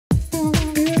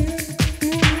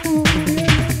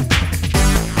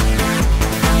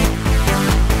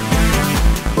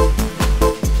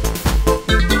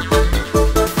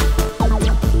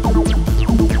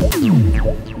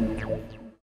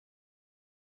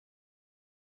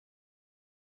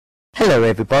Hello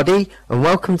everybody, and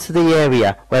welcome to the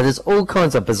area where there's all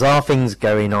kinds of bizarre things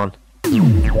going on.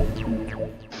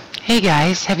 Hey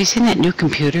guys, have you seen that new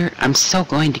computer? I'm so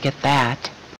going to get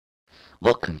that.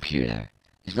 What computer?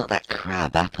 It's not that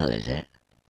crab Apple, is it?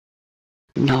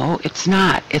 No, it's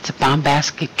not. It's a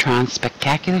Bombastictron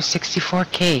Spectacular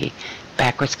 64K,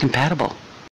 backwards compatible.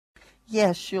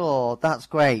 Yeah, sure, that's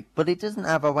great, but it doesn't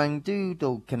have a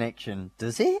Wangdoodle connection,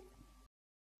 does it?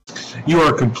 You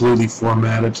are completely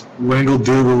formatted.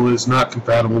 Wangledoodle is not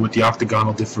compatible with the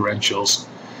octagonal differentials.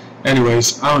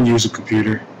 Anyways, I don't use a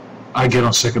computer. I get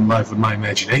on Second Life with my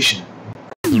imagination.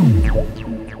 Wouldn't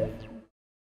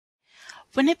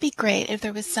it be great if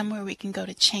there was somewhere we can go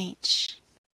to change?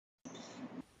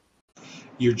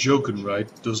 You're joking, right?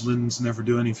 Those linens never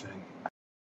do anything.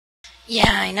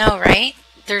 Yeah, I know, right?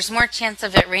 There's more chance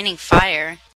of it raining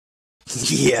fire.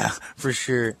 Yeah, for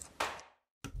sure.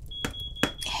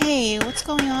 Hey, what's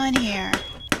going on here?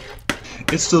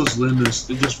 It's those linens.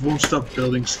 They just won't stop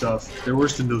building stuff. They're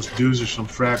worse than those doozers from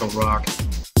Fraggle Rock.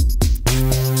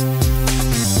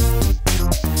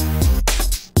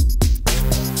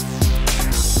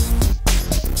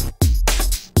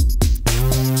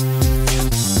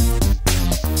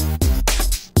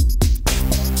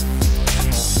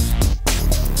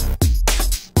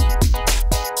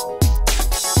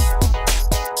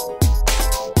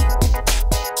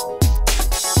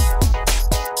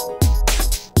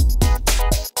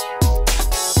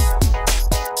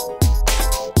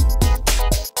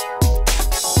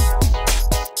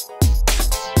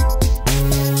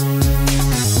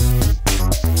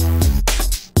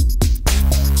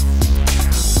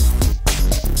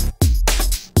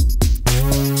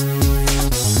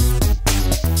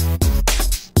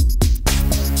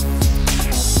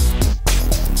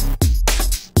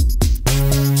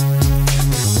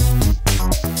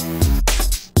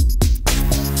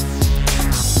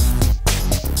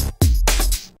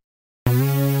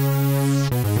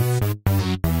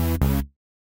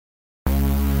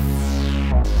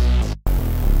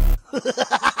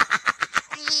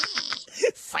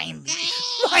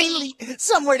 Finally,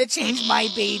 somewhere to change my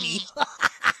baby.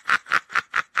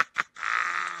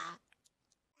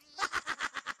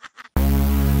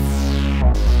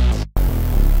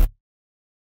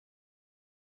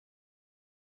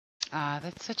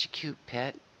 That's such a cute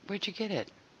pet. Where'd you get it?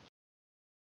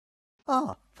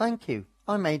 Ah, thank you.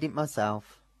 I made it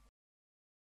myself.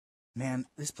 Man,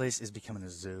 this place is becoming a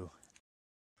zoo.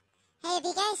 Hey, have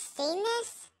you guys seen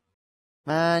this?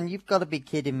 Man, you've got to be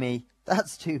kidding me.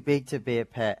 That's too big to be a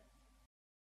pet.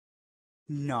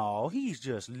 No, he's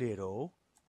just little.